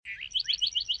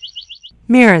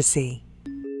Miracy.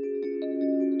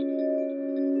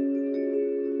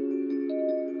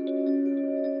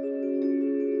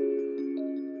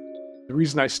 The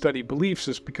reason I study beliefs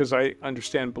is because I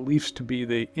understand beliefs to be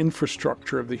the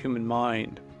infrastructure of the human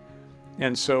mind.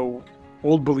 And so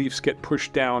old beliefs get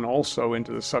pushed down also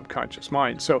into the subconscious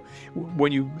mind. So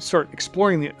when you start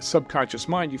exploring the subconscious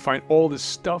mind, you find all this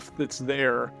stuff that's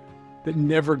there that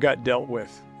never got dealt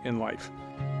with in life.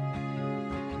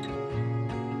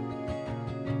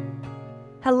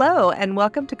 Hello, and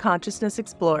welcome to Consciousness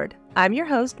Explored. I'm your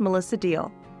host, Melissa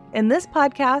Deal. In this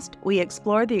podcast, we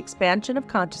explore the expansion of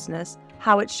consciousness,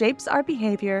 how it shapes our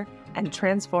behavior and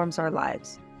transforms our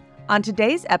lives. On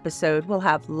today's episode, we'll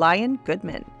have Lion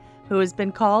Goodman, who has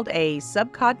been called a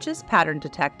subconscious pattern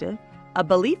detective, a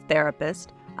belief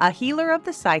therapist, a healer of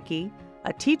the psyche,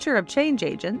 a teacher of change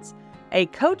agents, a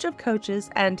coach of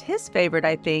coaches, and his favorite,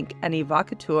 I think, an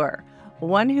evocateur,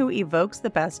 one who evokes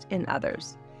the best in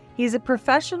others. He's a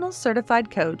professional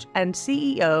certified coach and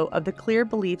CEO of the Clear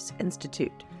Beliefs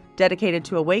Institute, dedicated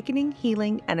to awakening,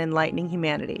 healing, and enlightening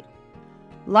humanity.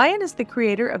 Lion is the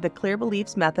creator of the Clear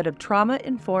Beliefs method of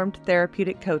trauma-informed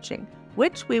therapeutic coaching,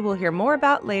 which we will hear more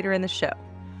about later in the show.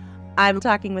 I'm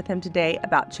talking with him today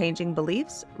about changing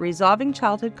beliefs, resolving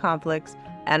childhood conflicts,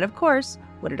 and of course,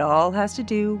 what it all has to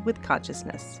do with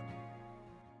consciousness.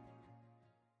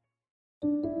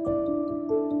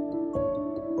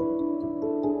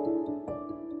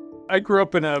 I grew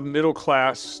up in a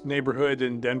middle-class neighborhood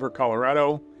in Denver,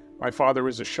 Colorado. My father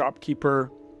was a shopkeeper.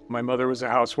 My mother was a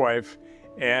housewife.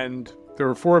 And there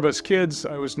were four of us kids.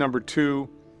 I was number two.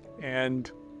 And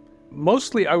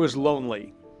mostly I was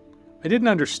lonely. I didn't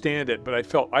understand it, but I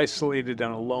felt isolated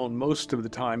and alone most of the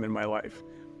time in my life.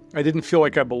 I didn't feel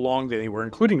like I belonged anywhere,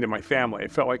 including to my family. I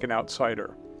felt like an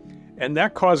outsider. And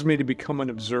that caused me to become an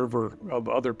observer of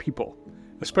other people,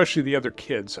 especially the other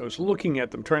kids. I was looking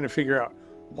at them, trying to figure out,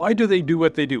 why do they do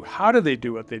what they do? How do they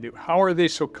do what they do? How are they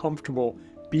so comfortable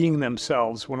being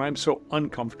themselves when I'm so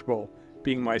uncomfortable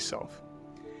being myself?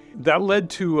 That led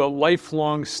to a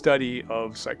lifelong study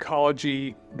of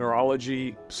psychology,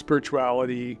 neurology,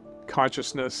 spirituality,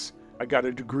 consciousness. I got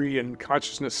a degree in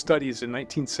consciousness studies in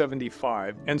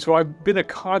 1975. And so I've been a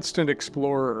constant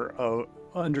explorer of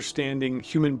understanding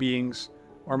human beings,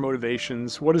 our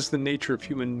motivations. What is the nature of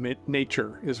human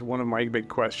nature is one of my big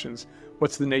questions.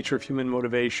 What's the nature of human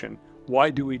motivation? Why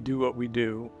do we do what we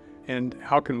do? And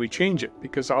how can we change it?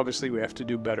 Because obviously we have to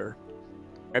do better.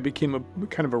 I became a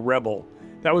kind of a rebel.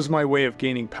 That was my way of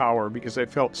gaining power because I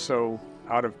felt so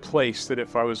out of place that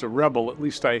if I was a rebel, at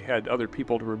least I had other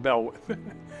people to rebel with.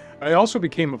 I also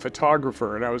became a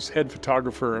photographer, and I was head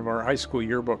photographer of our high school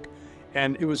yearbook.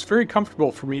 And it was very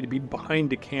comfortable for me to be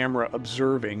behind a camera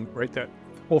observing, right? That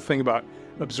whole thing about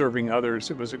observing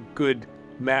others. It was a good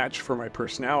match for my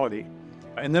personality.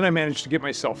 And then I managed to get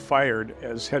myself fired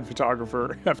as head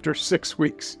photographer after 6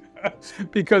 weeks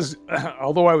because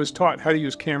although I was taught how to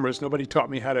use cameras, nobody taught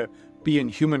me how to be in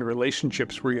human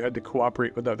relationships where you had to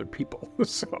cooperate with other people.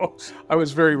 So I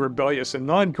was very rebellious and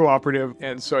non-cooperative,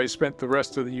 and so I spent the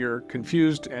rest of the year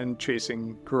confused and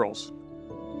chasing girls.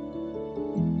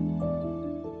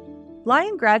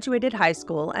 Lion graduated high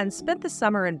school and spent the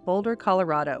summer in Boulder,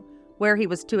 Colorado, where he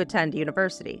was to attend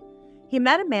university. He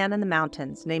met a man in the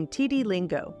mountains named T.D.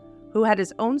 Lingo, who had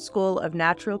his own school of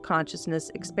natural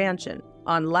consciousness expansion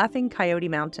on Laughing Coyote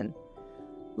Mountain.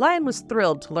 Lion was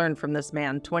thrilled to learn from this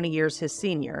man, 20 years his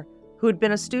senior, who had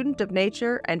been a student of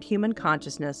nature and human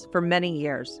consciousness for many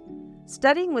years.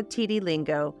 Studying with T.D.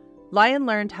 Lingo, Lion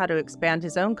learned how to expand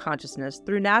his own consciousness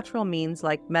through natural means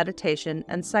like meditation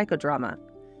and psychodrama.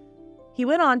 He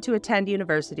went on to attend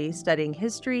university studying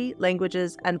history,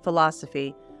 languages, and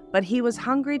philosophy, but he was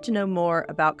hungry to know more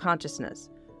about consciousness,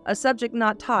 a subject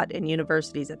not taught in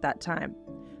universities at that time.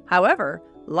 However,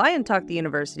 Lion talked the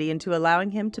university into allowing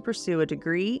him to pursue a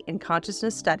degree in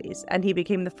consciousness studies, and he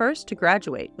became the first to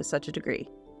graduate with such a degree.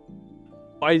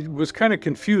 I was kind of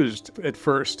confused at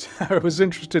first. I was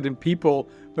interested in people,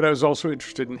 but I was also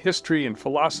interested in history and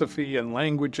philosophy and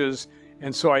languages,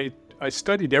 and so I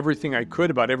studied everything I could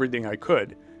about everything I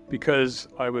could because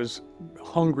I was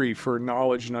hungry for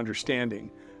knowledge and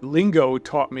understanding. Lingo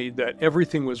taught me that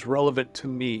everything was relevant to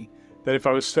me, that if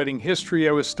I was studying history,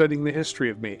 I was studying the history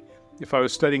of me. If I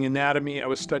was studying anatomy, I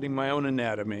was studying my own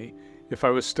anatomy. If I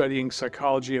was studying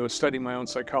psychology, I was studying my own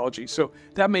psychology. So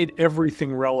that made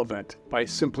everything relevant by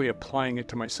simply applying it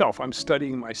to myself. I'm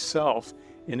studying myself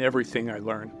in everything I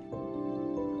learn.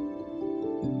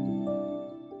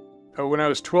 When I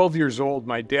was 12 years old,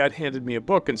 my dad handed me a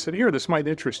book and said, "Here, this might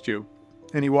interest you."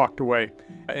 And he walked away.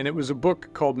 And it was a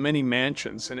book called Many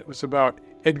Mansions, and it was about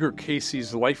Edgar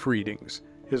Cayce's life readings.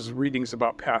 his readings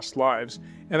about past lives.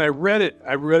 And I read it,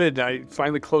 and I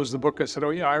finally closed the book. I said,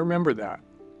 oh yeah, I remember that.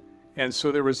 And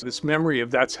so there was this memory of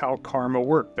that's how karma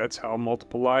worked. That's how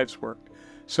multiple lives worked.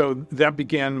 So that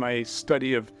began my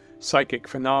study of psychic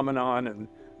phenomenon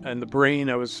and the brain.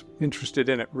 I was interested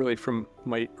in it really from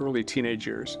my early teenage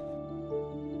years.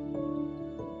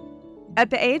 At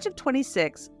the age of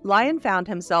 26, Lyon found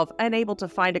himself unable to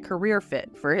find a career fit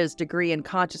for his degree in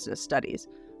consciousness studies,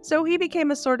 so he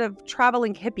became a sort of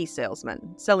traveling hippie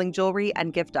salesman, selling jewelry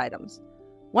and gift items.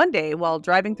 One day, while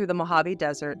driving through the Mojave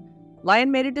Desert,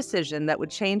 Lyon made a decision that would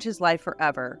change his life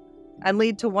forever and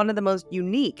lead to one of the most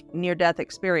unique near-death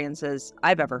experiences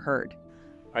I've ever heard.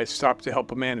 I stopped to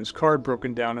help a man whose car had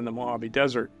broken down in the Mojave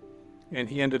Desert, and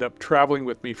he ended up traveling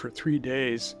with me for 3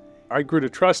 days. I grew to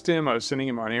trust him. I was sending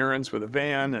him on errands with a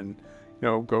van and,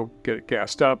 go get it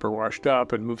gassed up or washed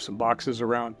up and move some boxes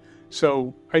around.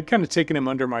 So I'd kind of taken him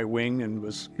under my wing and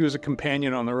he was a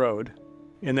companion on the road.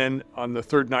 And then on the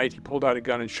third night, he pulled out a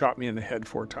gun and shot me in the head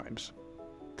 4 times.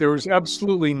 There was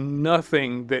absolutely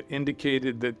nothing that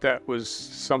indicated that was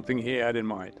something he had in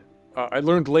mind. I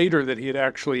learned later that he had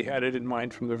actually had it in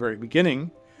mind from the very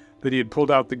beginning, that he had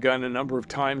pulled out the gun a number of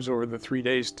times over the 3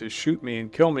 days to shoot me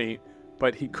and kill me,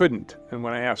 but he couldn't. And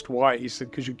when I asked why, he said,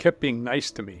 because you kept being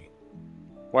nice to me.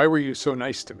 Why were you so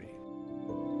nice to me?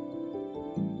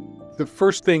 The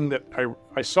first thing that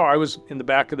I saw, I was in the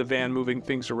back of the van moving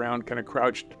things around, kind of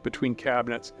crouched between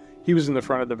cabinets. He was in the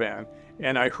front of the van.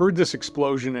 And I heard this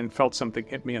explosion and felt something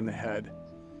hit me on the head.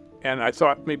 And I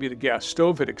thought maybe the gas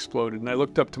stove had exploded. And I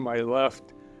looked up to my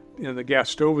left, and the gas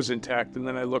stove was intact. And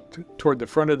then I looked toward the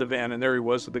front of the van, and there he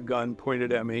was with a gun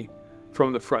pointed at me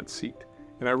from the front seat.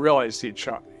 And I realized he had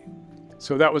shot me.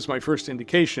 So that was my first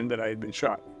indication that I had been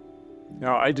shot.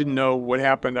 Now, I didn't know what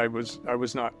happened. I was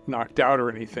not knocked out or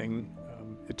anything.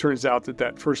 It turns out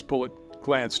that first bullet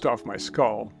glanced off my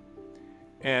skull.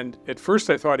 And at first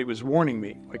I thought he was warning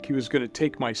me, like he was going to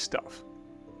take my stuff.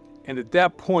 And at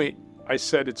that point, I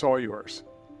said, it's all yours.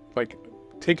 Like,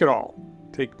 take it all.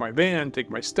 Take my van, take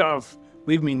my stuff,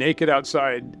 leave me naked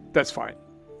outside. That's fine.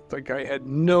 Like I had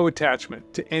no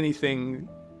attachment to anything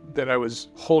that I was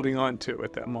holding on to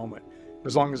at that moment,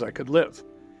 as long as I could live.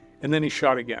 And then he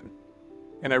shot again.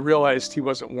 And I realized he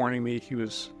wasn't warning me, he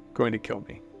was going to kill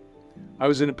me. I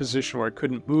was in a position where I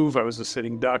couldn't move. I was a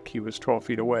sitting duck. He was 12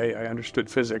 feet away. I understood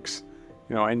physics.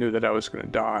 I knew that I was going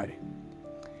to die.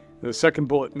 The second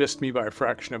bullet missed me by a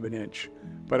fraction of an inch.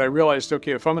 But I realized,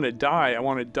 okay, if I'm going to die, I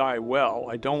want to die well.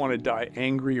 I don't want to die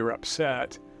angry or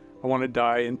upset. I want to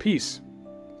die in peace.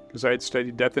 Because I had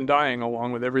studied death and dying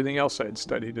along with everything else I had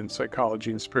studied in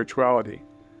psychology and spirituality.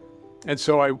 And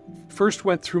so I first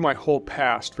went through my whole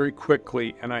past very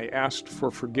quickly, and I asked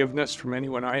for forgiveness from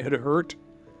anyone I had hurt,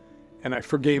 and I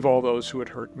forgave all those who had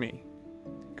hurt me,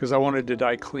 because I wanted to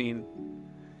die clean.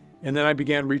 And then I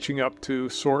began reaching up to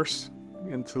Source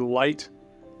and to the light,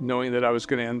 knowing that I was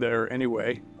going to end there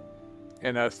anyway.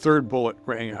 And a third bullet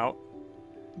rang out,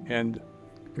 and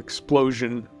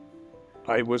explosion.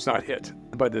 I was not hit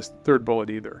by this third bullet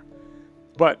either.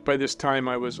 But by this time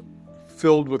I was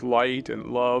filled with light and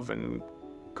love and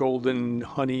golden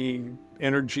honey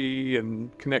energy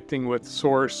and connecting with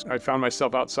Source. I found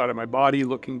myself outside of my body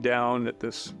looking down at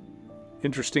this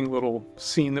interesting little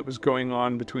scene that was going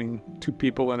on between 2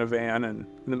 people in a van and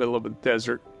in the middle of a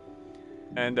desert.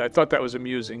 And I thought that was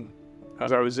amusing,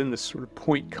 as I was in this sort of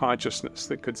point consciousness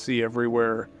that could see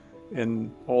everywhere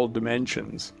in all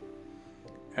dimensions.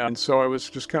 And so I was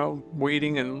just kind of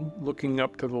waiting and looking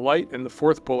up to the light, and the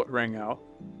fourth bullet rang out.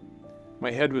 My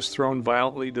head was thrown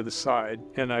violently to the side,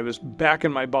 and I was back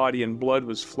in my body, and blood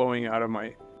was flowing out of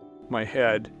my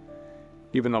head,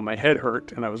 even though my head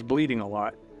hurt and I was bleeding a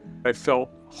lot. I felt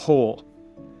whole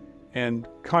and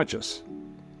conscious.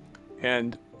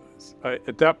 And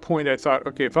at that point, I thought,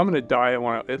 okay, if I'm going to die, I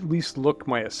want to at least look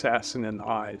my assassin in the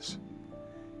eyes.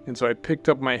 And so I picked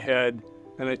up my head,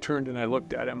 and I turned and I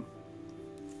looked at him.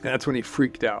 And that's when he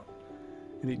freaked out.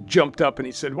 And he jumped up and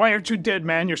he said, "Why aren't you dead,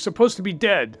 man? You're supposed to be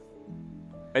dead."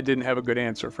 I didn't have a good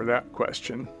answer for that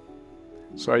question.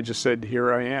 So I just said,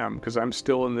 here I am, because I'm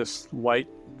still in this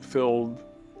light-filled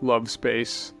love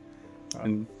space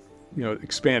and,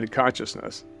 expanded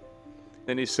consciousness.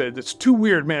 And he said, "It's too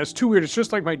weird, man. It's too weird. It's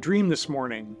just like my dream this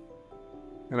morning."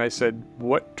 And I said,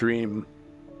 "What dream?"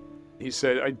 He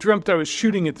said, "I dreamt I was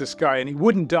shooting at this guy and he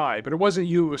wouldn't die, but it wasn't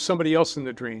you, it was somebody else in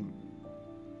the dream."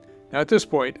 Now at this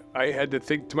point, I had to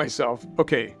think to myself,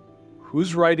 okay,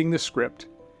 who's writing the script?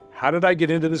 How did I get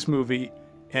into this movie?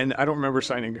 And I don't remember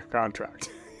signing a contract.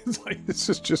 It's like, this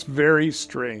is just very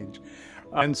strange.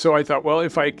 And so I thought, well,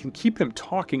 if I can keep him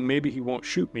talking, maybe he won't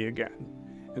shoot me again.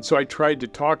 And so I tried to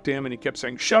talk to him, and he kept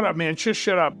saying, "Shut up, man, just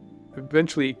shut up."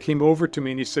 Eventually he came over to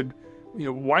me and he said,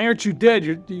 "Why aren't you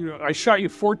dead? I shot you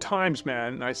 4 times,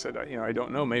 man." And I said, "I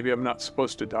don't know, maybe I'm not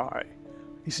supposed to die."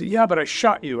 He said, "Yeah, but I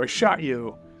shot you. I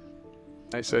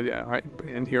said, "Yeah,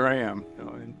 and here I am."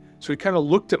 And so he kind of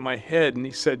looked at my head and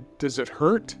he said, "Does it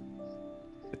hurt?"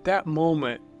 At that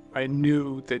moment, I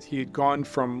knew that he had gone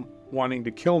from wanting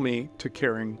to kill me to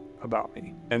caring about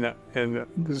me. And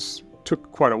this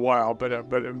took quite a while, but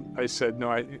I said, "No,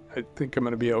 I think I'm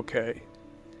going to be okay."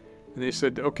 And they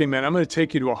said, "Okay, man, I'm going to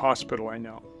take you to a hospital I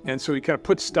know." And so he kind of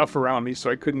put stuff around me so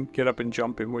I couldn't get up and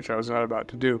jump in, which I was not about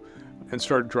to do, and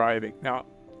started driving. Now,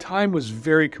 time was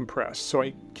very compressed, so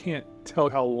I can't tell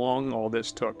how long all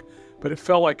this took, but it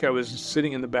felt like I was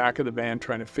sitting in the back of the van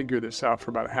trying to figure this out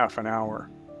for about half an hour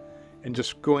and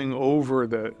just going over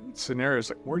the scenarios,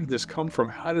 like, where did this come from?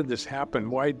 How did this happen?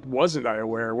 Why wasn't I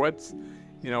aware? What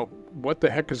the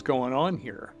heck is going on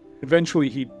here? Eventually,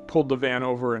 he pulled the van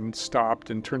over and stopped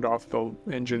and turned off the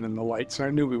engine and the lights. And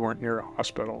I knew we weren't near a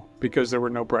hospital because there were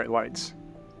no bright lights.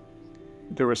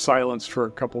 There was silence for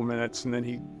a couple minutes, and then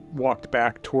he walked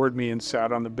back toward me and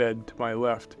sat on the bed to my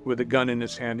left with a gun in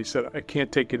his hand. He said, "I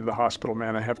can't take you to the hospital,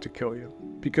 man. I have to kill you.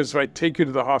 Because if I take you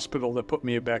to the hospital, they'll put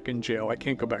me back in jail. I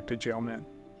can't go back to jail, man."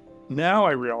 Now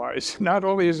I realize not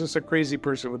only is this a crazy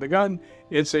person with a gun,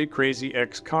 it's a crazy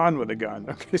ex-con with a gun.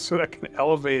 Okay, so that kind of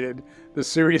elevated the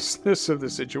seriousness of the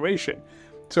situation.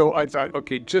 So I thought,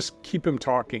 okay, just keep him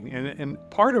talking. And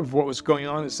part of what was going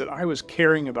on is that I was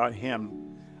caring about him.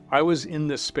 I was in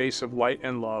this space of light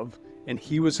and love, and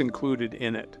he was included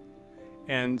in it.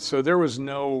 And so there was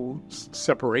no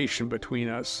separation between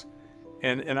us.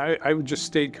 And I just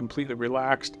stayed completely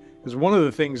relaxed. Because one of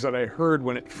the things that I heard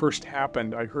when it first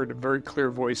happened, I heard a very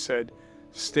clear voice said,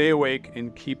 "Stay awake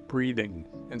and keep breathing."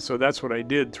 And so that's what I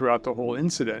did throughout the whole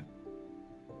incident.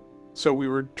 So we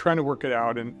were trying to work it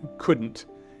out and couldn't.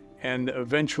 And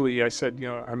eventually I said,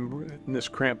 "I'm in this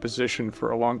cramped position for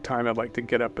a long time. I'd like to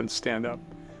get up and stand up."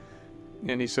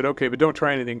 And he said, "Okay, but don't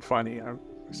try anything funny." I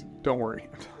said, "Don't worry."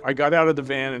 I got out of the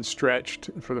van and stretched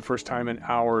for the first time in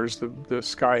hours. The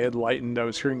sky had lightened. I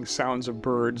was hearing sounds of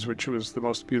birds, which was the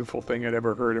most beautiful thing I'd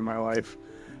ever heard in my life.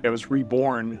 I was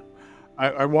reborn.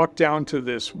 I walked down to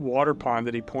this water pond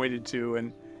that he pointed to,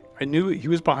 and I knew he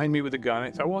was behind me with a gun.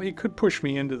 I thought, well, he could push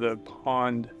me into the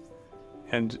pond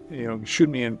and shoot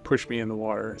me and push me in the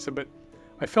water. I said, but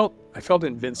I felt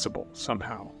invincible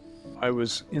somehow. I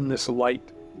was in this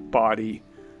light body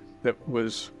that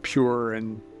was pure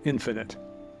and infinite.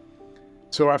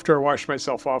 So after I washed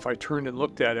myself off, I turned and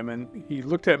looked at him, and he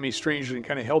looked at me strangely and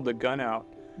kind of held the gun out.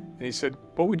 And he said,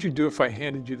 "What would you do if I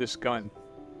handed you this gun?"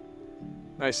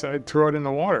 And I said, "I'd throw it in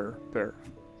the water there."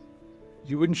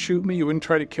 "You wouldn't shoot me? You wouldn't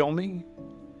try to kill me?"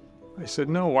 I said,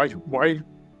 "No, why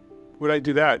would I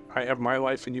do that? I have my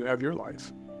life and you have your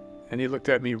life." And he looked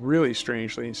at me really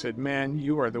strangely and said, "Man,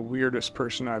 you are the weirdest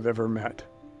person I've ever met."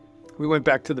 We went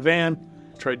back to the van,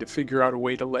 tried to figure out a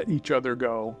way to let each other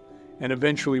go, and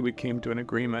eventually we came to an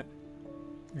agreement.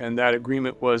 And that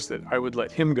agreement was that I would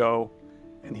let him go,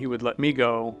 and he would let me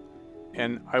go,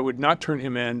 and I would not turn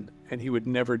him in, and he would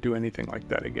never do anything like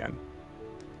that again.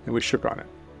 And we shook on it.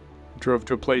 Drove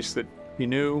to a place that he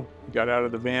knew, got out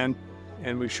of the van,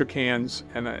 and we shook hands,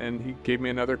 and he gave me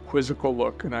another quizzical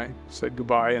look, and I said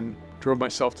goodbye and drove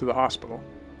myself to the hospital,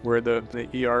 where the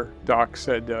ER doc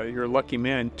said, "You're a lucky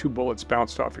man, 2 bullets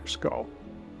bounced off your skull."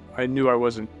 I knew I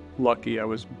wasn't lucky, I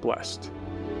was blessed.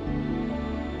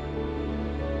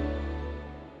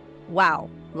 Wow,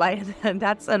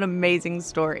 that's an amazing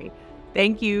story.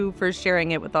 Thank you for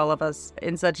sharing it with all of us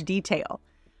in such detail.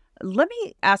 Let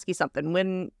me ask you something.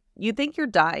 When you think you're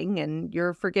dying and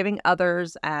you're forgiving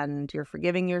others and you're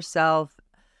forgiving yourself,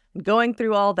 going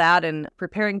through all that and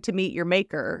preparing to meet your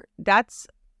maker, that's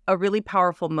a really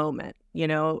powerful moment.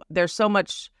 There's so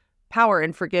much power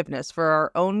in forgiveness for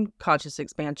our own conscious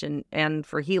expansion and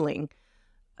for healing.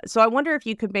 So I wonder if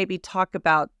you could maybe talk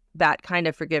about that kind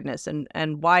of forgiveness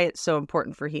and why it's so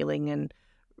important for healing, and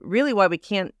really why we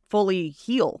can't fully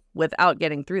heal without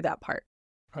getting through that part.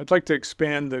 I'd like to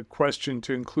expand the question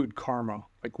to include karma.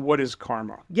 Like, what is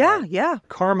karma? Yeah.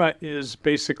 Karma is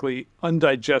basically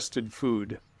undigested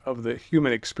food of the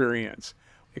human experience.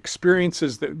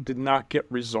 Experiences that did not get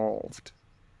resolved.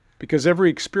 Because every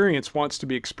experience wants to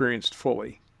be experienced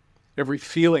fully. Every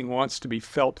feeling wants to be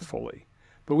felt fully.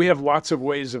 But we have lots of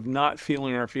ways of not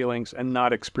feeling our feelings and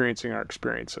not experiencing our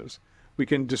experiences. We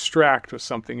can distract with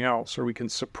something else, or we can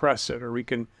suppress it, or we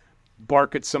can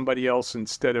bark at somebody else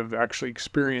instead of actually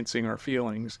experiencing our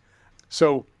feelings.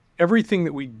 So everything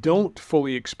that we don't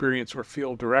fully experience or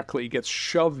feel directly gets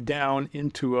shoved down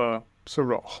into a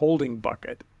sort of a holding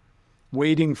bucket,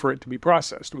 waiting for it to be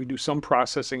processed. We do some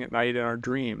processing at night in our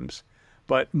dreams,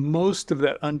 but most of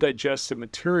that undigested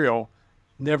material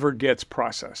never gets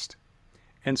processed.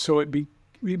 And so it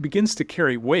begins to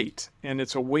carry weight, and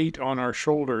it's a weight on our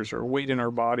shoulders or weight in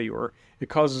our body, or it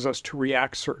causes us to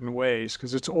react certain ways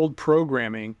because it's old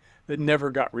programming that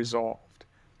never got resolved.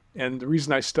 And the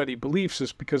reason I study beliefs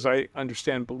is because I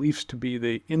understand beliefs to be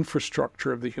the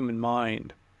infrastructure of the human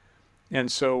mind.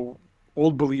 And so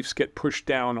old beliefs get pushed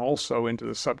down also into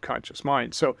the subconscious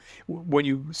mind. So when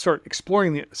you start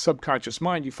exploring the subconscious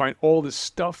mind, you find all this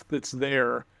stuff that's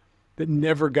there that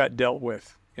never got dealt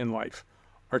with in life.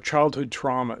 Our childhood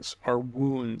traumas, our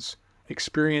wounds,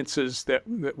 experiences that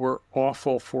were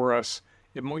awful for us.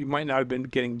 We might not have been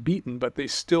getting beaten, but they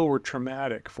still were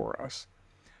traumatic for us.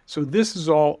 So this is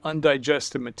all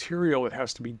undigested material that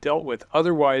has to be dealt with.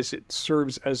 Otherwise, it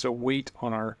serves as a weight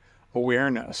on our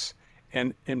awareness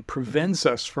and prevents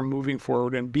us from moving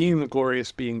forward and being the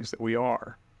glorious beings that we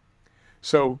are.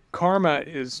 So karma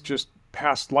is just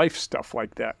past life stuff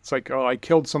like that. It's like, oh, I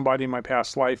killed somebody in my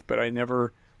past life, but I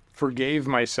never forgave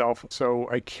myself. So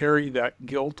I carry that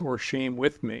guilt or shame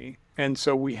with me. And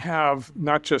so we have,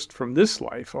 not just from this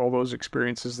life, all those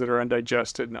experiences that are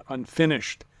undigested and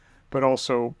unfinished, but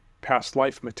also past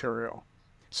life material.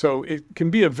 So it can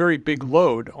be a very big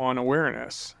load on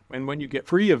awareness. And when you get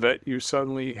free of it, you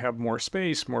suddenly have more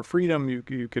space, more freedom.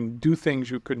 You can do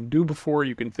things you couldn't do before.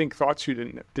 You can think thoughts you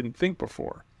didn't think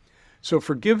before. So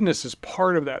forgiveness is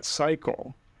part of that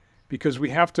cycle, because we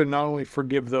have to not only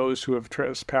forgive those who have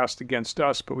trespassed against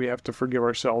us, but we have to forgive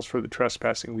ourselves for the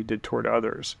trespassing we did toward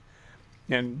others.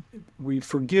 And we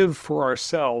forgive for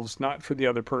ourselves, not for the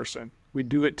other person. We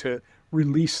do it to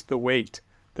release the weight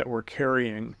that we're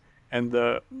carrying and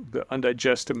the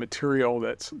undigested material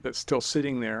that's still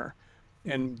sitting there.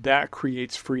 And that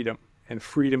creates freedom, and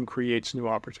freedom creates new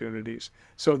opportunities.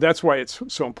 So that's why it's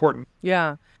so important.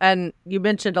 Yeah. And you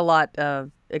mentioned a lot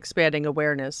of expanding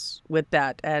awareness with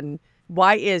that. And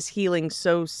why is healing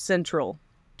so central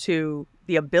to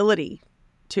the ability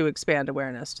to expand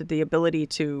awareness, to the ability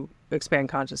to expand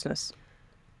consciousness?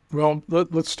 Well,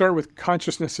 let's start with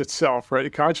consciousness itself,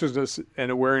 right? Consciousness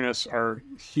and awareness are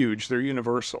huge. They're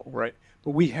universal, right?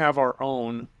 But we have our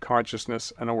own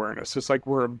consciousness and awareness. It's like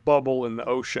we're a bubble in the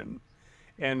ocean.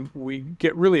 And we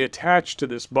get really attached to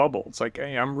this bubble. It's like,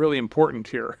 hey, I'm really important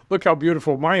here. Look how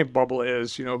beautiful my bubble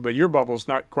is, but your bubble's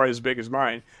not quite as big as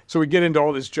mine. So we get into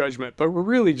all this judgment, but we're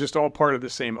really just all part of the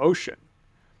same ocean.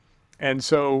 And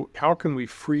so how can we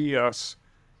free us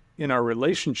in our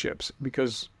relationships?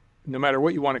 Because no matter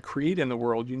what you want to create in the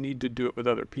world, you need to do it with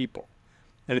other people.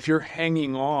 And if you're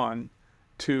hanging on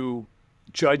to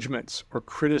judgments or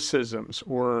criticisms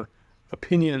or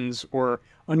opinions or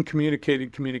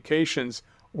uncommunicated communications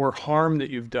or harm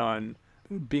that you've done,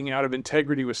 being out of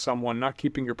integrity with someone, not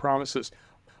keeping your promises,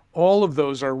 all of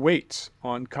those are weights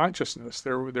on consciousness.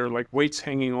 They're like weights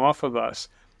hanging off of us.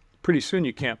 Pretty soon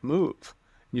you can't move.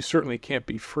 You certainly can't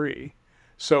be free.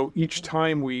 So each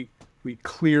time we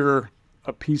clear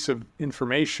a piece of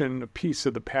information, a piece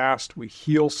of the past, we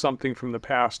heal something from the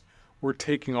past, we're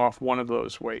taking off one of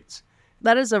those weights.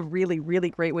 That is a really, really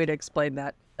great way to explain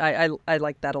that. I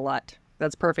like that a lot.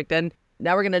 That's perfect. And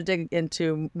now we're going to dig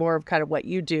into more of kind of what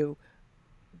you do.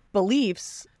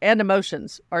 Beliefs and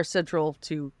emotions are central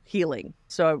to healing.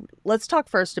 So let's talk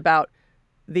first about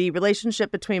the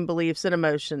relationship between beliefs and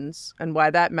emotions and why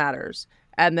that matters.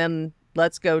 And then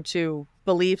let's go to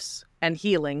beliefs and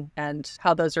healing and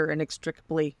how those are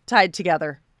inextricably tied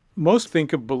together. Most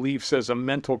think of beliefs as a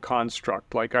mental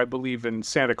construct, like I believe in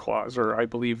Santa Claus, or I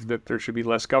believe that there should be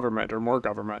less government or more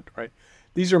government, right?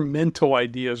 These are mental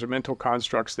ideas or mental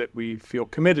constructs that we feel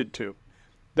committed to.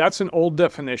 That's an old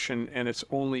definition, and it's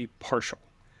only partial.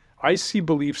 I see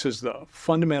beliefs as the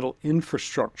fundamental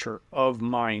infrastructure of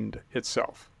mind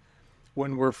itself.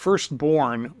 When we're first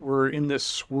born, we're in this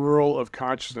swirl of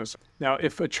consciousness. Now,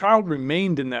 if a child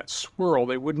remained in that swirl,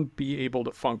 they wouldn't be able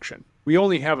to function. We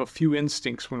only have a few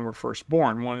instincts when we're first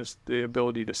born. One is the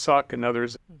ability to suck, another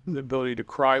is the ability to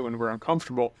cry when we're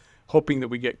uncomfortable, hoping that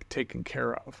we get taken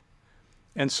care of.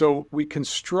 And so we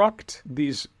construct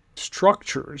these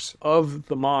structures of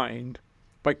the mind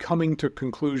by coming to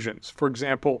conclusions. For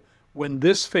example, when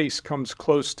this face comes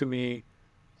close to me,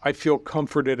 I feel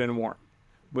comforted and warm.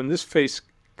 When this face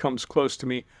comes close to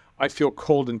me, I feel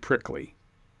cold and prickly.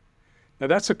 Now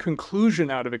that's a conclusion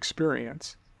out of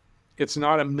experience. It's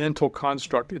not a mental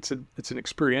construct. It's an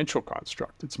experiential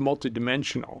construct. It's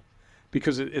multidimensional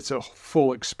because it's a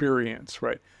full experience,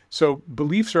 right? So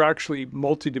beliefs are actually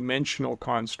multidimensional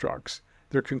constructs.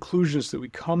 They're conclusions that we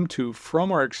come to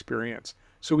from our experience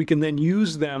so we can then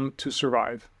use them to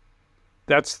survive.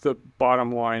 That's the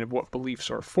bottom line of what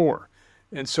beliefs are for.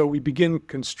 And so we begin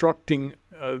constructing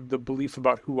the belief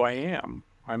about who I am.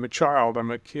 I'm a child,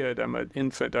 I'm a kid, I'm an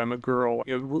infant, I'm a girl.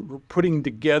 We're putting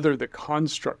together the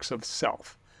constructs of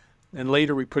self. And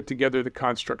later we put together the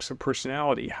constructs of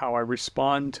personality, how I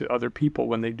respond to other people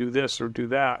when they do this or do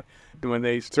that. And when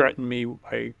they threaten me,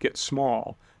 I get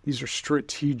small. These are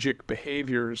strategic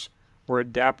behaviors or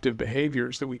adaptive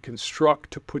behaviors that we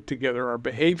construct to put together our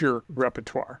behavior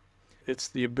repertoire. It's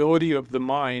the ability of the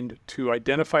mind to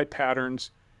identify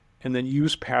patterns and then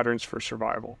use patterns for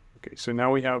survival. Okay, so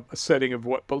now we have a setting of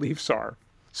what beliefs are.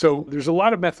 So there's a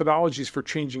lot of methodologies for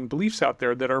changing beliefs out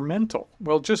there that are mental.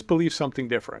 Well, just believe something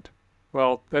different.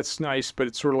 Well, that's nice, but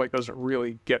it sort of like doesn't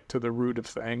really get to the root of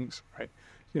things, right?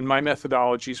 In my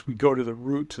methodologies, we go to the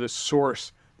root, to the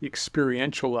source, the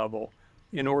experiential level,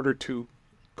 in order to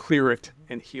clear it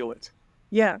and heal it.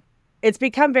 Yeah. It's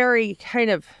become very kind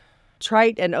of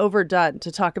trite and overdone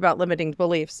to talk about limiting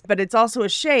beliefs, but it's also a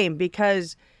shame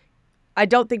because I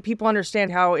don't think people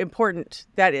understand how important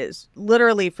that is,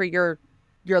 literally for your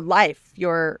life,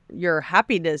 your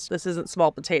happiness. This isn't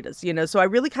small potatoes, So I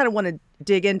really kind of want to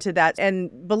dig into that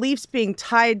and beliefs being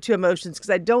tied to emotions, because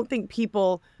I don't think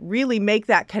people really make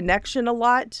that connection a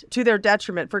lot, to their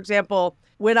detriment. For example,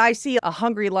 when I see a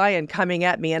hungry lion coming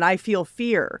at me and I feel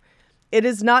fear, it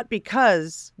is not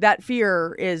because that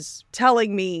fear is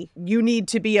telling me you need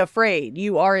to be afraid,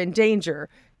 you are in danger.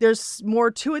 There's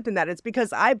more to it than that. It's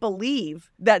because I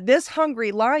believe that this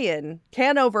hungry lion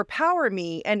can overpower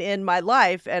me and end my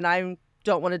life, and I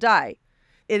don't want to die.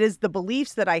 It is the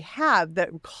beliefs that I have that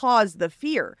cause the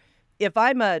fear. If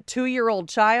I'm a 2-year-old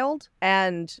child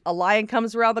and a lion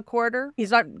comes around the corner,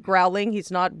 he's not growling, he's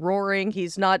not roaring,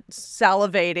 he's not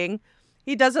salivating.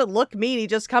 He doesn't look mean. He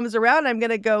just comes around. I'm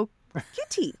going to go,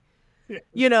 kitty.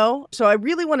 So I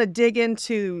really want to dig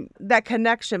into that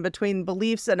connection between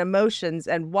beliefs and emotions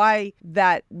and why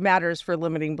that matters for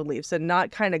limiting beliefs, and not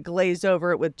kind of glaze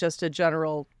over it with just a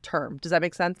general term. Does that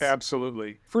make sense?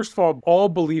 Absolutely. First of all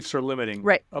beliefs are limiting.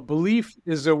 Right. A belief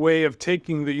is a way of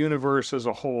taking the universe as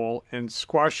a whole and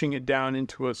squashing it down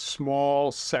into a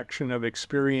small section of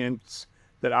experience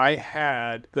that I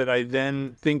had that I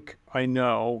then think I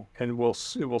know and it will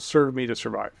serve me to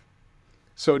survive.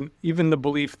 So even the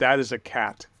belief that is a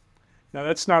cat. Now,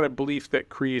 that's not a belief that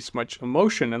creates much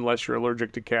emotion unless you're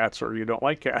allergic to cats or you don't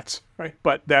like cats, right?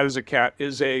 But that is a cat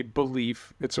is a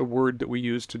belief. It's a word that we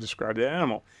use to describe the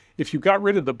animal. If you got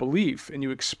rid of the belief and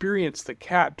you experience the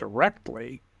cat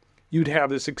directly, you'd have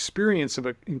this experience of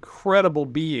an incredible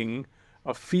being,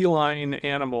 a feline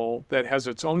animal that has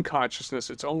its own consciousness,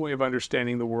 its own way of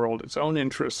understanding the world, its own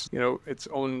interests, its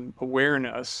own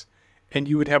awareness. And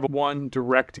you would have one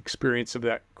direct experience of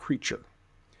that creature.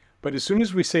 But as soon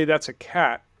as we say that's a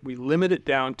cat, we limit it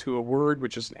down to a word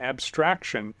which is an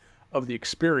abstraction of the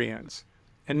experience.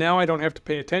 And now I don't have to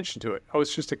pay attention to it. Oh,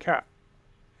 it's just a cat.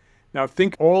 Now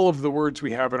think all of the words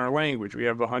we have in our language. We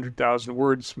have 100,000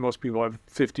 words. Most people have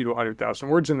 50 to 100,000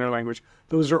 words in their language.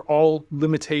 Those are all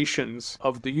limitations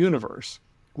of the universe.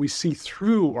 We see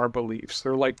through our beliefs.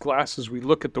 They're like glasses we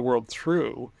look at the world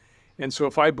through. And so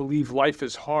if I believe life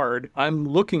is hard, I'm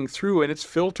looking through and it's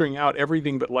filtering out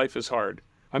everything but life is hard.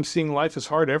 I'm seeing life is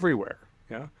hard everywhere.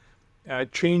 Yeah. I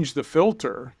change the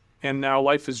filter and now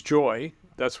life is joy.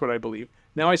 That's what I believe.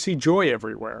 Now I see joy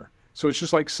everywhere. So it's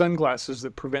just like sunglasses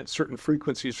that prevent certain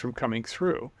frequencies from coming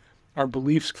through. Our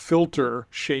beliefs filter,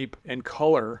 shape, and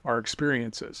color our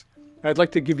experiences. I'd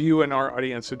like to give you and our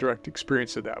audience a direct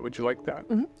experience of that. Would you like that?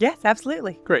 Mm-hmm. Yes,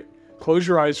 absolutely. Great. Close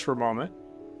your eyes for a moment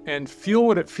and feel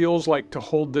what it feels like to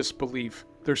hold this belief.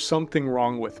 There's something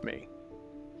wrong with me.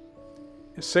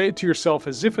 Say it to yourself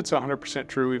as if it's 100%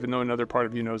 true, even though another part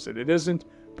of you knows that it isn't.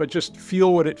 But just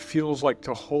feel what it feels like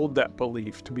to hold that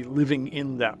belief, to be living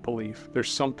in that belief.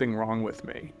 There's something wrong with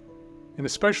me. And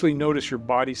especially notice your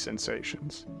body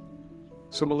sensations.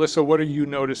 So Melissa, what are you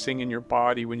noticing in your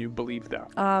body when you believe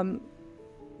that?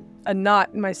 A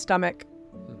knot in my stomach.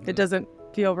 Mm-hmm. It doesn't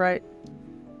feel right.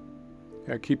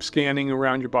 Yeah, keep scanning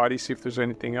around your body, see if there's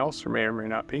anything else, or may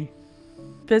not be.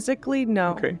 Physically,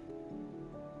 no. Okay.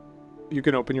 You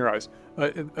can open your eyes.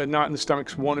 A knot in the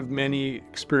stomach's one of many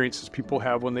experiences people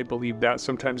have when they believe that.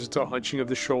 Sometimes it's a hunching of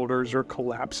the shoulders or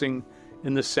collapsing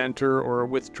in the center or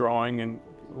withdrawing and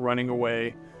running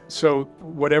away. So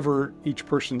whatever each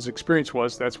person's experience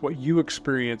was, that's what you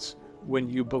experience when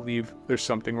you believe there's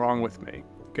something wrong with me.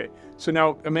 Okay, so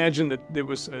now imagine that there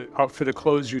was an outfit of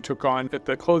clothes you took on at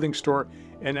the clothing store,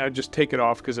 and now just take it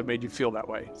off because it made you feel that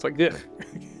way. It's like,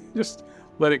 just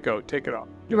let it go, take it off.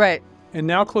 Right. And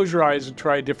now close your eyes and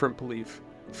try a different belief.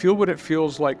 Feel what it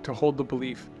feels like to hold the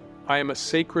belief, I am a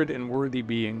sacred and worthy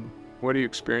being. What are you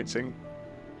experiencing?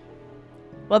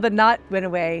 Well, the knot went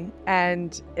away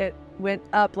and it went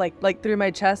up like through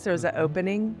my chest. There was an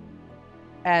opening,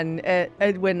 and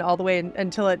it went all the way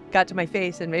until it got to my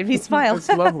face and made me smile. That's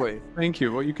lovely. Thank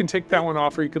you. Well, you can take that one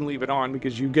off or you can leave it on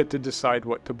because you get to decide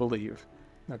what to believe.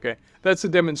 Okay. That's a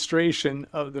demonstration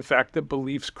of the fact that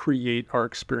beliefs create our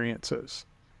experiences.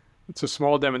 It's a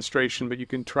small demonstration, but you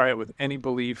can try it with any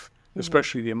belief,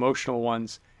 especially the emotional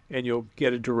ones, and you'll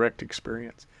get a direct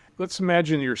experience. Let's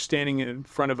imagine you're standing in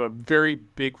front of a very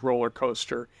big roller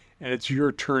coaster and it's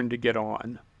your turn to get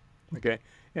on. Okay.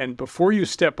 And before you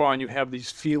step on, you have these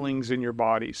feelings in your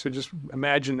body. So just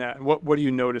imagine that. What do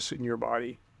you notice in your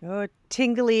body? Oh,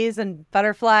 tinglies and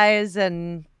butterflies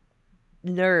and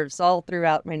nerves all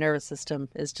throughout my nervous system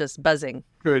is just buzzing.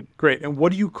 Good. Great. And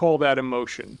what do you call that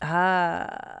emotion?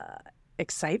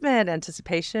 Excitement,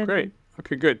 anticipation. Great.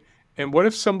 Okay, good. And what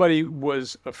if somebody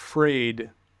was afraid?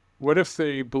 What if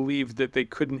they believed that they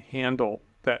couldn't handle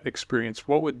that experience?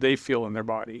 What would they feel in their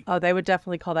body? Oh, they would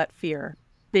definitely call that fear.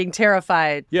 Being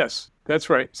terrified. Yes, that's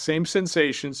right. Same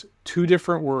sensations, two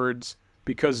different words,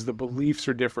 because the beliefs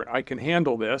are different. I can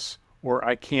handle this, or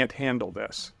I can't handle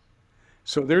this.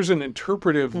 So there's an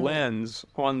interpretive lens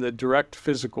on the direct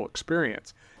physical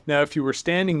experience. Now, if you were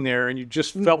standing there and you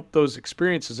just felt those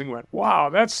experiences and went, wow,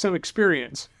 that's some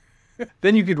experience,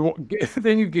 then you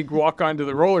could walk onto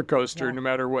the roller coaster no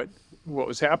matter what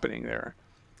was happening there.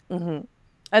 Mm-hmm.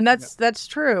 And that's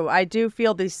true. I do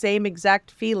feel the same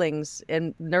exact feelings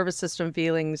and nervous system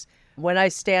feelings when I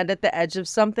stand at the edge of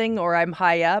something or I'm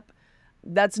high up.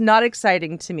 That's not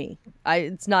exciting to me.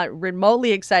 It's not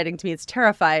remotely exciting to me. It's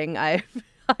terrifying. I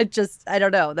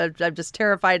don't know. I'm just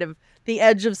terrified of the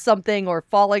edge of something or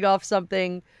falling off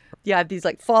something. Yeah, I have these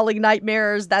like falling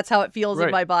nightmares. That's how it feels in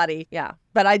my body. Yeah.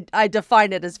 But I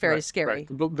define it as very scary.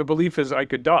 Right. The belief is I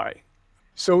could die.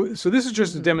 So this is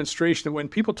just a demonstration that when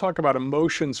people talk about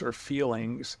emotions or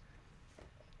feelings,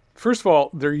 first of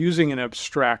all, they're using an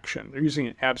abstraction. They're using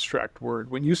an abstract word.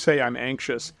 When you say I'm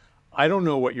anxious, I don't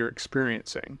know what you're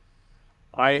experiencing.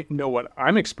 I know what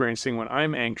I'm experiencing when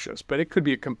I'm anxious, but it could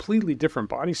be a completely different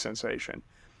body sensation.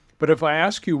 But if I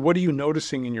ask you, what are you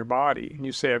noticing in your body? And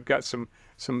you say, I've got some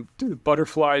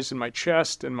butterflies in my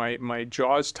chest and my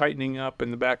jaw's tightening up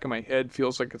and the back of my head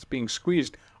feels like it's being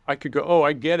squeezed. I could go, oh,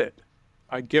 I get it.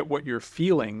 I get what you're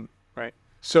feeling, right?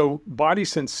 So body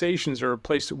sensations are a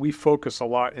place that we focus a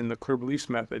lot in the Clear Beliefs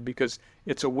method because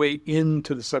it's a way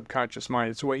into the subconscious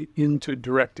mind. It's a way into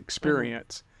direct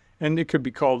experience. And it could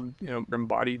be called,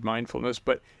 embodied mindfulness,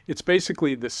 but it's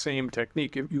basically the same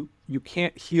technique. You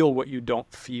can't heal what you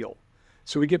don't feel.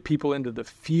 So we get people into the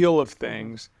feel of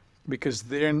things because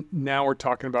then now we're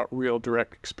talking about real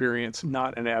direct experience,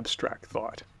 not an abstract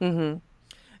thought. Mm-hmm.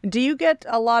 Do you get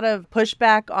a lot of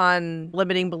pushback on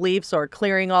limiting beliefs or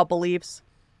clearing all beliefs?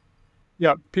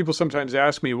 Yeah, people sometimes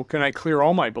ask me, well, can I clear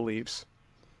all my beliefs?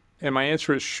 And my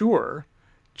answer is sure.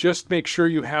 Just make sure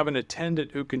you have an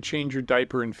attendant who can change your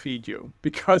diaper and feed you,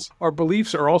 because our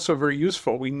beliefs are also very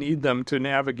useful. We need them to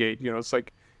navigate. It's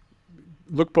like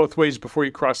look both ways before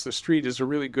you cross the street is a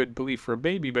really good belief for a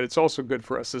baby, but it's also good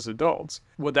for us as adults.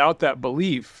 Without that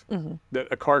belief that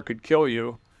a car could kill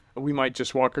you, we might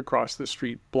just walk across the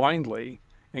street blindly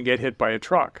and get hit by a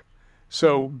truck.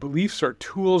 So beliefs are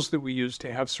tools that we use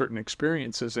to have certain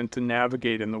experiences and to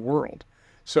navigate in the world.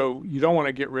 So you don't want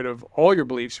to get rid of all your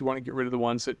beliefs. You want to get rid of the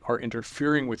ones that are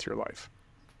interfering with your life.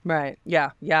 Right.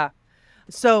 Yeah. Yeah.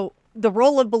 So the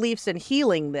role of beliefs in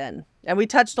healing then, and we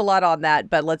touched a lot on that,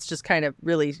 but let's just kind of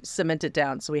really cement it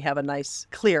down so we have a nice,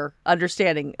 clear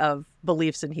understanding of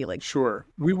beliefs in healing. Sure.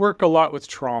 We work a lot with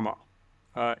trauma.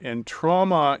 And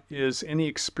trauma is any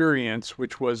experience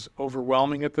which was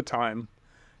overwhelming at the time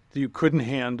that you couldn't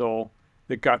handle,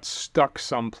 that got stuck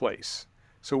someplace.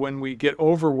 So when we get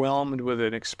overwhelmed with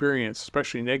an experience,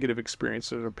 especially negative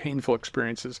experiences or painful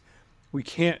experiences, we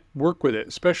can't work with it,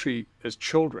 especially as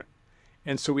children.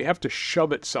 And so we have to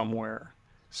shove it somewhere.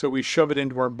 So we shove it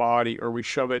into our body, or we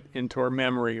shove it into our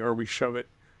memory, or we shove it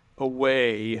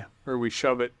away, or we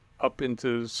shove it up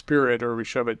into the spirit, or we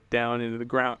shove it down into the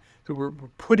ground. So we're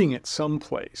putting it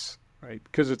someplace, right?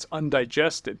 Because it's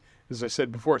undigested. As I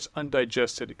said before, it's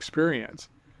undigested experience.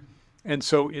 And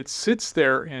so it sits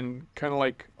there and kind of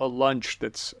like a lunch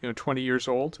that's 20 years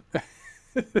old.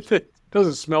 It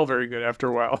doesn't smell very good after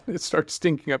a while. It starts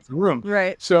stinking up the room.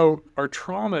 Right. So our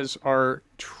traumas are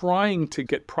trying to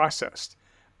get processed,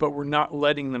 but we're not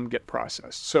letting them get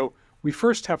processed. So we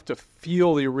first have to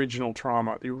feel the original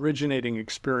trauma, the originating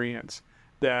experience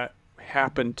that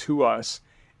happened to us.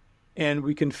 And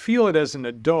we can feel it as an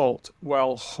adult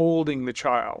while holding the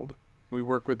child. We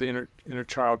work with the inner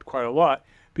child quite a lot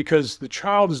because the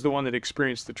child is the one that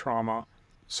experienced the trauma.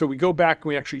 So we go back and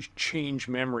we actually change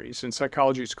memories. In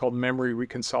psychology, it's called memory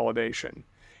reconsolidation.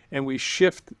 And we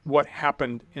shift what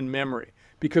happened in memory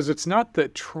because it's not the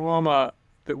trauma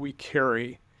that we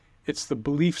carry. It's the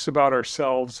beliefs about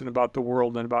ourselves and about the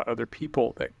world and about other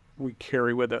people that we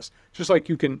carry with us. Just like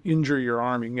you can injure your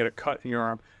arm, you can get a cut in your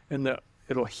arm, and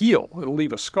it'll heal. It'll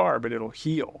leave a scar, but it'll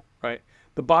heal, right?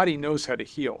 The body knows how to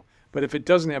heal. But if it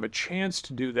doesn't have a chance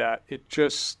to do that, it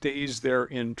just stays there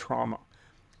in trauma.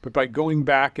 But by going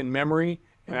back in memory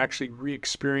and actually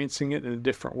re-experiencing it in a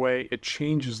different way, it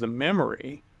changes the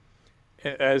memory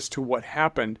as to what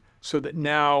happened so that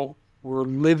now we're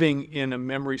living in a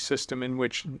memory system in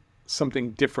which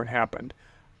something different happened.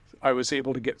 I was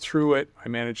able to get through it. I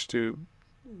managed to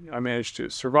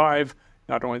survive.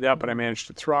 Not only that, but I managed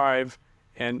to thrive.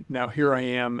 And now here I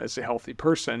am as a healthy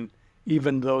person,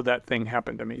 even though that thing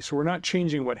happened to me. So we're not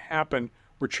changing what happened.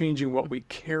 We're changing what we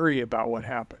carry about what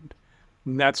happened.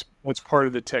 And that's what's part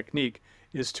of the technique,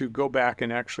 is to go back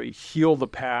and actually heal the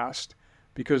past,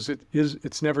 because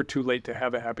it's never too late to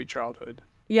have a happy childhood.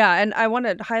 Yeah, and I want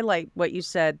to highlight what you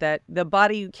said, that the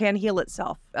body can heal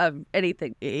itself of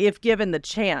anything if given the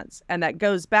chance. And that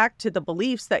goes back to the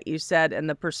beliefs that you said and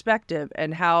the perspective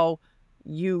and how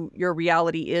your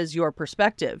reality is your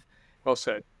perspective. Well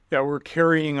said. Yeah, we're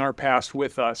carrying our past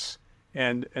with us,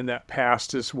 and that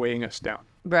past is weighing us down.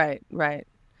 Right, right.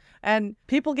 And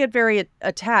people get very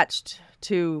attached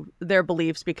to their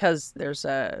beliefs because there's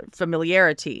a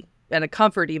familiarity and a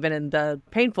comfort even in the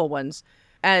painful ones.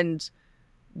 And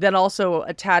then also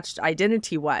attached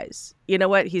identity-wise. You know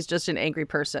what? He's just an angry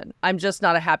person. I'm just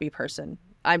not a happy person.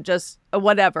 I'm just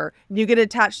whatever. You get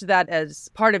attached to that as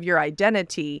part of your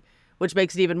identity, which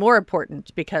makes it even more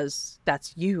important because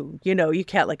that's you. You know, you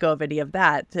can't let go of any of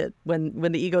that when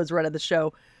the ego is running the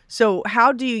show. So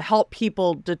how do you help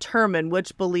people determine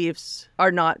which beliefs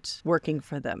are not working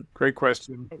for them? Great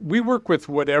question. We work with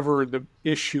whatever the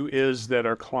issue is that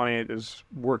our client is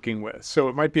working with. So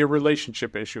it might be a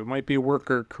relationship issue. It might be a work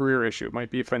or career issue. It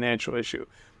might be a financial issue.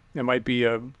 It might be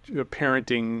a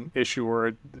parenting issue or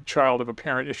a child of a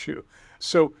parent issue.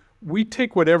 So we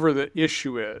take whatever the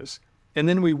issue is, and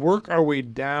then we work our way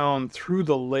down through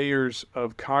the layers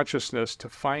of consciousness to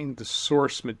find the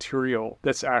source material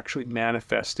that's actually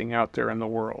manifesting out there in the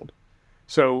world.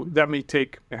 So that may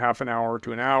take a half an hour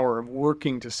to an hour of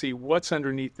working to see what's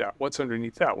underneath that, what's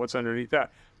underneath that, what's underneath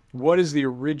that. What is the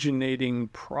originating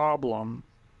problem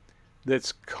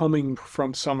that's coming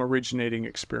from some originating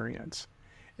experience?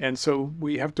 And so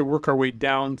we have to work our way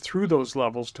down through those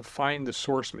levels to find the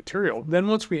source material. Then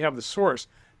once we have the source,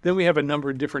 then we have a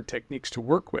number of different techniques to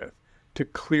work with to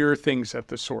clear things at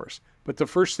the source. But the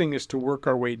first thing is to work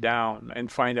our way down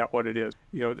and find out what it is.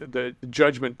 You know, the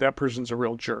judgment, that person's a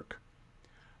real jerk.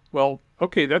 Well,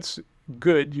 okay, that's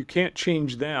good. You can't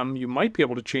change them. You might be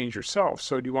able to change yourself.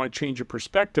 So do you want to change your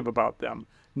perspective about them?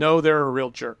 No, they're a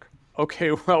real jerk. Okay,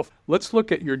 well, let's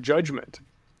look at your judgment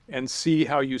and see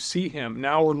how you see him.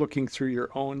 Now we're looking through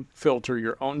your own filter,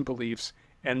 your own beliefs,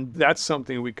 and that's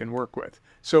something we can work with.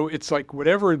 So it's like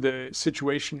whatever the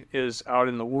situation is out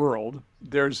in the world,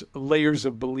 there's layers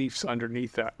of beliefs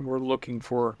underneath that. And we're looking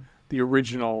for the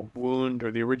original wound or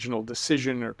the original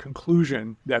decision or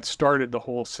conclusion that started the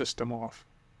whole system off.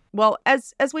 Well,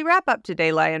 as we wrap up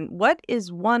today, Lion, what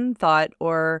is one thought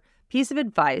or piece of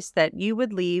advice that you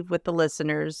would leave with the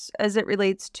listeners as it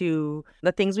relates to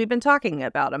the things we've been talking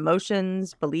about,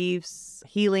 emotions, beliefs,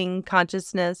 healing,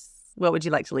 consciousness? What would you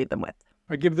like to leave them with?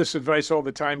 I give this advice all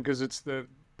the time because it's the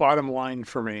bottom line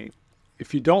for me.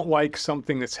 If you don't like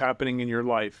something that's happening in your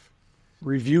life,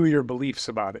 review your beliefs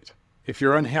about it. If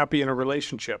you're unhappy in a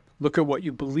relationship, look at what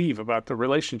you believe about the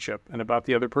relationship and about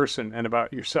the other person and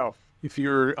about yourself. If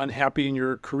you're unhappy in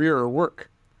your career or work,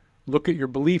 look at your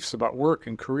beliefs about work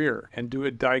and career and do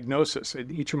a diagnosis. In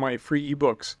each of my free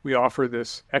ebooks, we offer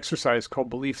this exercise called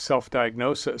Belief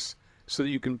Self-Diagnosis, so that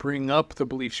you can bring up the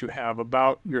beliefs you have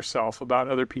about yourself, about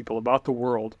other people, about the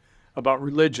world, about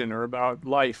religion, or about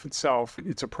life itself.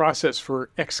 It's a process for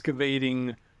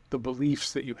excavating the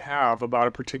beliefs that you have about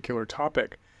a particular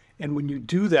topic. And when you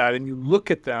do that and you look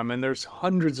at them, and there's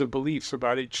hundreds of beliefs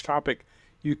about each topic,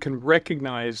 you can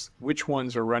recognize which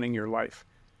ones are running your life.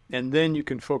 And then you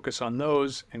can focus on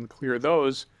those and clear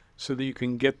those so that you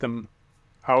can get them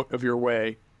out of your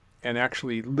way and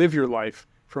actually live your life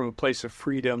from a place of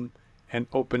freedom and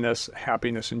openness,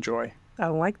 happiness, and joy. I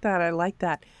like that. I like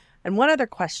that. And one other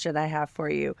question I have for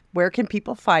you. Where can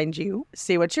people find you,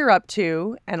 see what you're up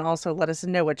to, and also let us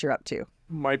know what you're up to?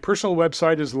 My personal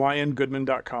website is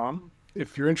liongoodman.com.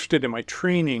 If you're interested in my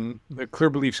training, the Clear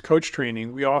Beliefs Coach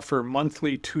Training, we offer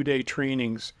monthly 2-day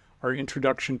trainings, our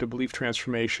Introduction to Belief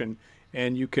Transformation.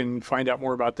 And you can find out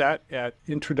more about that at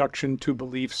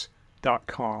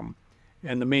introductiontobeliefs.com.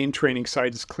 And the main training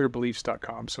site is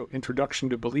clearbeliefs.com. So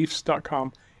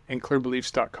introductiontobeliefs.com and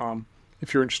clearbeliefs.com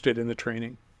if you're interested in the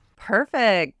training.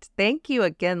 Perfect. Thank you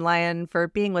again, Lion, for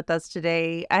being with us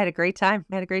today. I had a great time.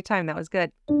 That was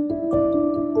good.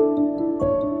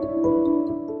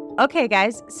 Okay,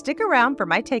 guys, stick around for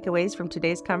my takeaways from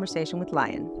today's conversation with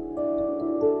Lion.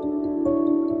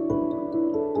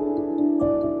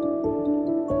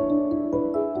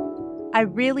 I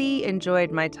really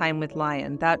enjoyed my time with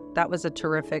Lion. That was a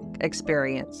terrific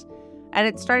experience. And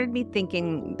it started me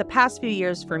thinking the past few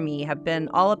years for me have been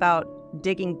all about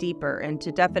digging deeper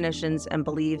into definitions and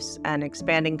beliefs and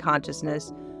expanding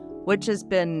consciousness, which has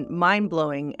been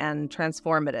mind-blowing and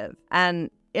transformative.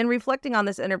 And in reflecting on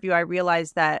this interview, I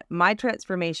realized that my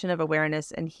transformation of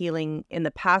awareness and healing in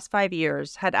the past 5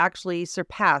 years had actually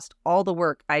surpassed all the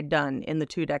work I'd done in the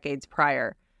 2 decades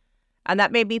prior. And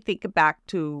that made me think back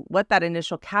to what that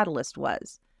initial catalyst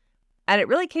was. And it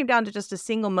really came down to just a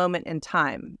single moment in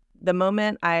time, the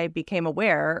moment I became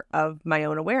aware of my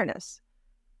own awareness.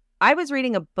 I was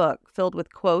reading a book filled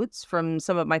with quotes from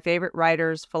some of my favorite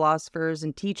writers, philosophers,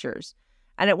 and teachers.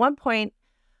 And at one point,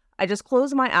 I just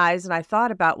closed my eyes and I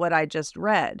thought about what I just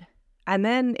read. And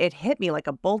then it hit me like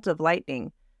a bolt of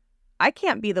lightning. I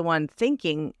can't be the one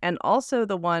thinking and also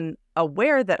the one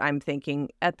aware that I'm thinking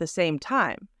at the same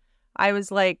time. I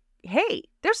was like, hey,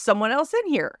 there's someone else in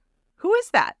here. Who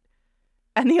is that?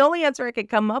 And the only answer I could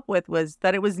come up with was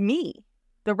that it was me,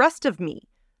 the rest of me,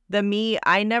 the me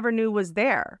I never knew was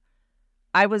there.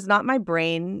 I was not my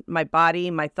brain, my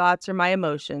body, my thoughts, or my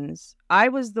emotions. I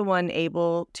was the one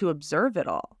able to observe it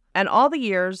all. And all the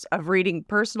years of reading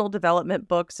personal development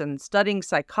books and studying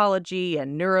psychology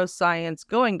and neuroscience,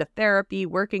 going to therapy,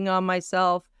 working on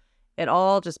myself, it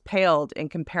all just paled in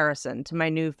comparison to my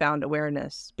newfound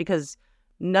awareness because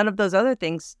none of those other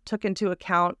things took into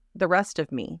account the rest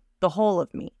of me, the whole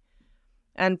of me.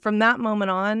 And from that moment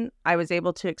on, I was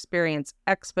able to experience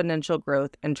exponential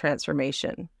growth and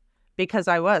transformation because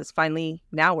I was finally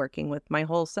now working with my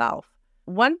whole self.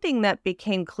 One thing that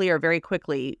became clear very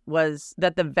quickly was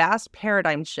that the vast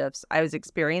paradigm shifts I was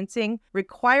experiencing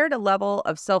required a level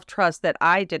of self-trust that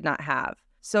I did not have.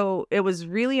 So it was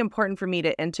really important for me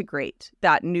to integrate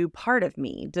that new part of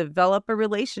me, develop a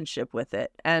relationship with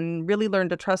it, and really learn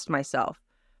to trust myself.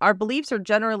 Our beliefs are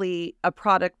generally a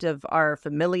product of our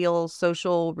familial,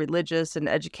 social, religious, and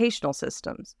educational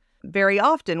systems. Very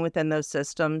often within those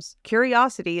systems,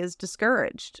 curiosity is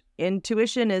discouraged,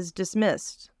 intuition is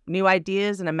dismissed, new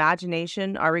ideas and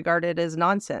imagination are regarded as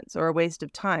nonsense or a waste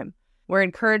of time. We're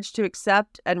encouraged to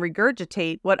accept and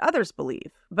regurgitate what others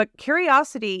believe. But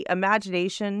curiosity,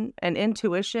 imagination, and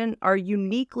intuition are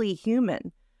uniquely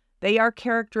human. They are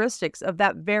characteristics of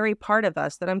that very part of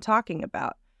us that I'm talking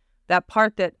about, that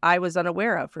part that I was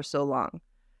unaware of for so long.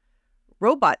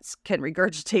 Robots can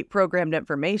regurgitate programmed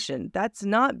information. That's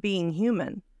not being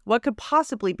human. What could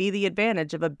possibly be the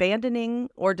advantage of abandoning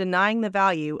or denying the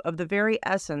value of the very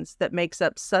essence that makes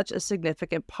up such a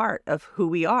significant part of who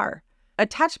we are?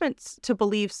 Attachments to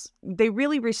beliefs, they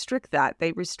really restrict that.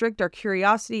 They restrict our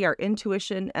curiosity, our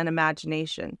intuition, and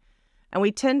imagination. And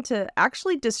we tend to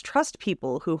actually distrust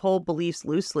people who hold beliefs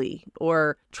loosely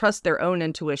or trust their own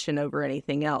intuition over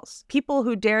anything else. People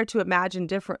who dare to imagine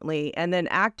differently and then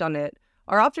act on it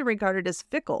are often regarded as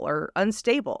fickle or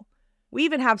unstable. We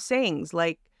even have sayings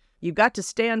like, you've got to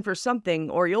stand for something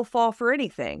or you'll fall for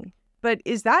anything. But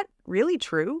is that really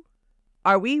true?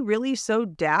 Are we really so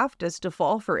daft as to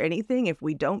fall for anything if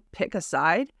we don't pick a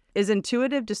side? Is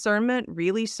intuitive discernment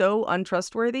really so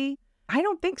untrustworthy? I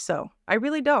don't think so. I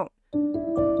really don't.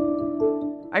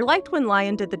 I liked when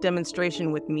Lion did the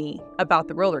demonstration with me about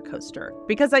the roller coaster,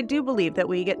 because I do believe that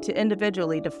we get to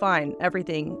individually define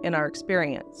everything in our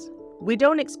experience. We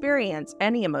don't experience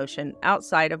any emotion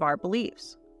outside of our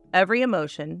beliefs. Every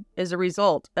emotion is a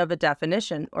result of a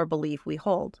definition or belief we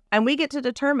hold, and we get to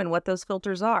determine what those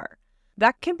filters are.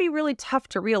 That can be really tough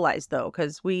to realize, though,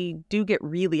 because we do get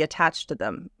really attached to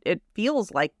them. It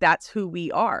feels like that's who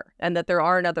we are and that there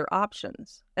aren't other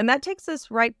options. And that takes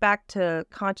us right back to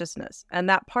consciousness and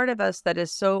that part of us that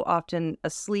is so often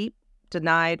asleep,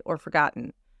 denied, or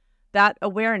forgotten. That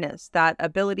awareness, that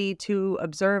ability to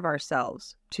observe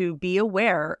ourselves, to be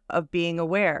aware of being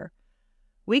aware.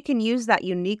 We can use that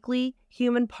uniquely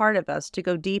human part of us to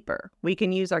go deeper. We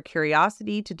can use our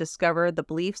curiosity to discover the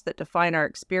beliefs that define our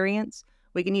experience.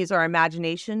 We can use our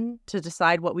imagination to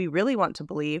decide what we really want to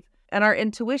believe. and our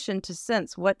intuition to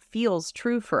sense what feels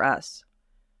true for us.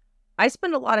 I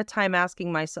spend a lot of time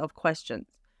asking myself questions,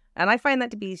 and I find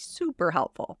that to be super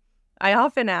helpful. I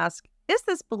often ask, is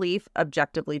this belief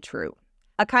objectively true?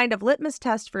 A kind of litmus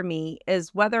test for me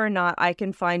is whether or not I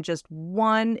can find just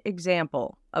one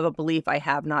example of a belief I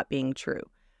have not being true.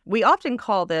 We often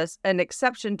call this an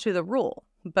exception to the rule,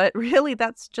 but really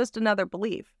that's just another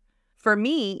belief. For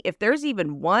me, if there's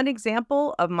even one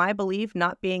example of my belief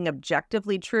not being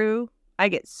objectively true, I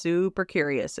get super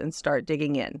curious and start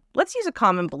digging in. Let's use a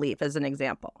common belief as an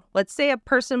example. Let's say a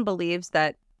person believes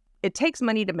that it takes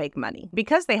money to make money.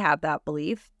 Because they have that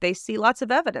belief, they see lots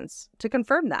of evidence to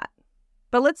confirm that.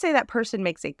 But let's say that person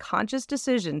makes a conscious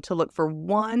decision to look for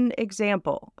one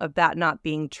example of that not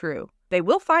being true. They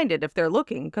will find it if they're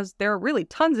looking, because there are really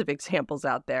tons of examples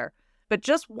out there. But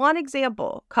just one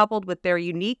example, coupled with their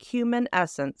unique human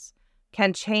essence,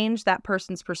 can change that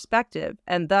person's perspective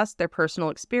and thus their personal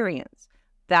experience.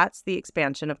 That's the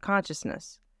expansion of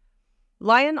consciousness.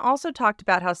 Lyon also talked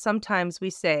about how sometimes we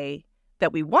say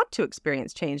that we want to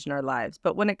experience change in our lives,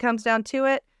 but when it comes down to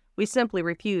it, we simply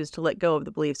refuse to let go of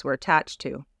the beliefs we're attached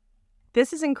to.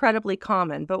 This is incredibly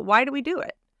common, but why do we do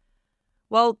it?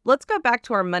 Well, let's go back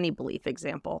to our money belief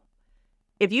example.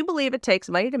 If you believe it takes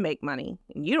money to make money,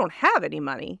 and you don't have any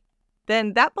money,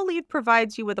 then that belief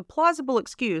provides you with a plausible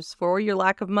excuse for your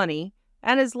lack of money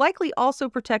and is likely also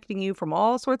protecting you from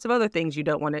all sorts of other things you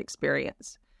don't want to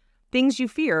experience. Things you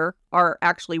fear are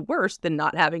actually worse than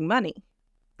not having money.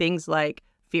 Things like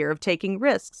fear of taking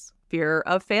risks, fear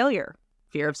of failure,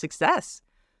 fear of success,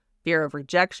 fear of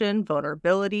rejection,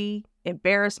 vulnerability,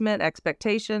 embarrassment,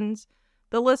 expectations.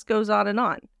 The list goes on and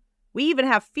on. We even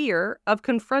have fear of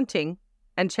confronting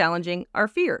and challenging our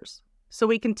fears. So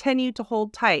we continue to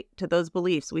hold tight to those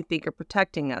beliefs we think are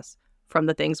protecting us from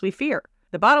the things we fear.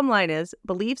 The bottom line is,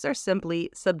 beliefs are simply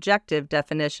subjective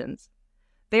definitions.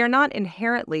 They are not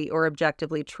inherently or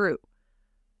objectively true.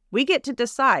 We get to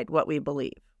decide what we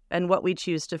believe and what we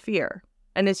choose to fear.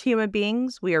 And as human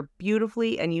beings, we are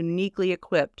beautifully and uniquely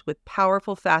equipped with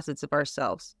powerful facets of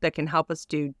ourselves that can help us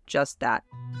do just that.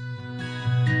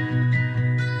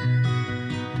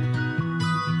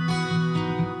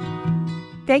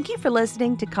 Thank you for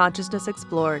listening to Consciousness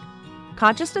Explored.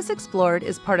 Consciousness Explored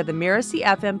is part of the Miracy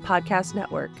FM podcast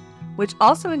network, which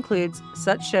also includes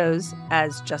such shows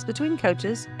as Just Between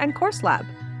Coaches and Course Lab.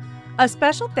 A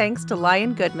special thanks to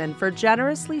Lyon Goodman for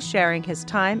generously sharing his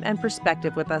time and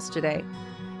perspective with us today.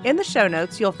 In the show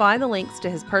notes, you'll find the links to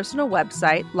his personal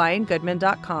website,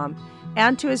 lyongoodman.com,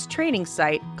 and to his training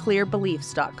site,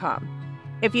 clearbeliefs.com.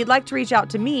 If you'd like to reach out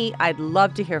to me, I'd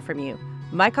love to hear from you.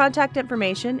 My contact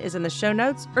information is in the show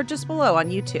notes or just below on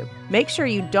YouTube. Make sure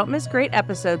you don't miss great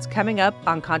episodes coming up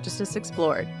on Consciousness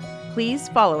Explored. Please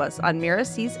follow us on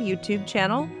Miracy's YouTube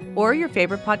channel or your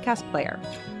favorite podcast player.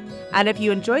 And if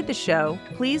you enjoyed the show,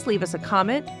 please leave us a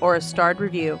comment or a starred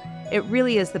review. It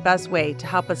really is the best way to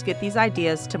help us get these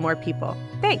ideas to more people.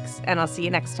 Thanks, and I'll see you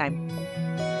next time.